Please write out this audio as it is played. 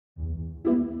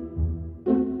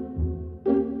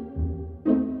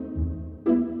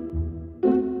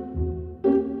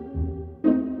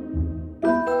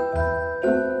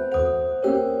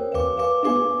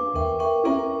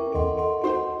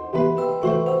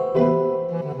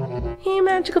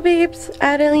magical babes,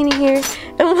 Adelina here,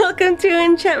 and welcome to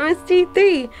Enchantmas Day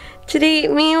 3. Today,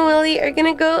 me and Willie are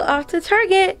gonna go off to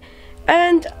Target,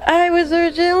 and I was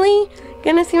originally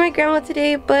gonna see my grandma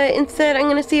today, but instead I'm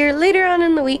gonna see her later on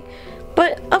in the week.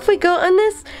 But off we go on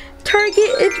this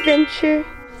Target adventure.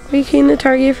 We came to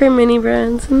Target for mini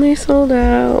brands, and they sold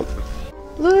out.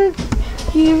 Look,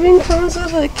 he even comes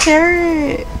with a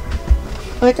carrot.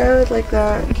 Like, I would like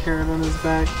that. A carrot on his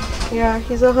back. Yeah,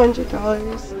 he's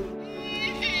 $100.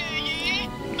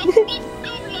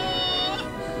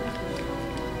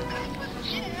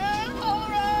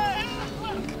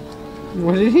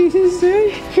 What did he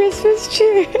say? Christmas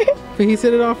cheer. But he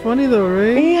said it all funny though,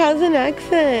 right? He has an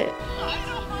accent.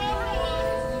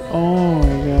 Oh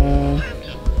my god.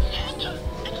 Santa,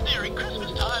 it's nearing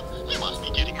Christmas time. You must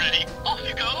be getting ready. Off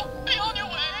you go. Be on your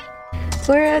way.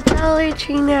 We're at Dollar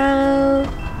Tree now.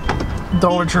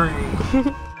 Dollar Tree.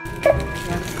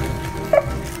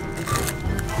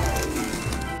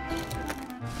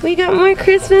 We got more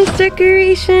Christmas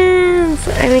decorations.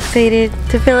 I'm excited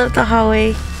to fill up the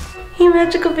hallway. Hey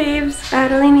magical babes,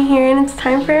 Adelina here, and it's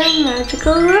time for a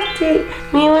magical update.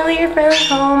 Me and Willie are finally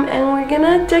home and we're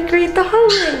gonna decorate the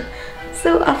hallway.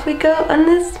 So off we go on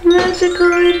this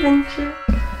magical adventure.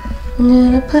 I'm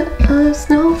gonna put a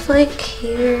snowflake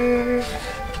here.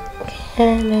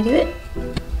 Can I do it?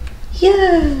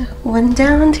 Yeah! 1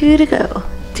 down, 2 to go.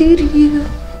 2 to you.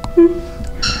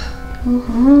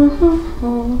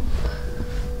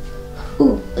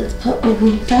 Ooh, let's put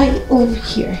one right over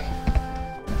here.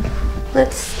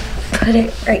 Let's put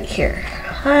it right here,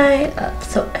 high up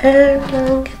so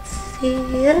everyone can see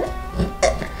it.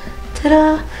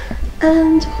 Ta-da!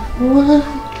 And one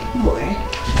more.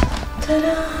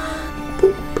 Ta-da!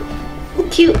 Boop.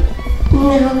 Cute.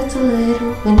 Now it's a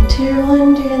little winter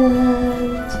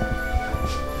wonderland.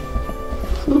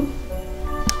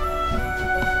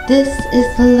 This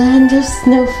is the land of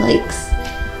snowflakes.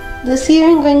 This year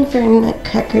I'm going for a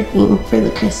nutcracker theme for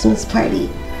the Christmas party.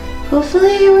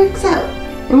 Hopefully it works out.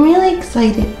 I'm really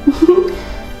excited.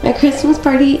 My Christmas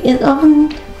party is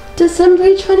on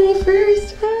December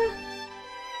 21st.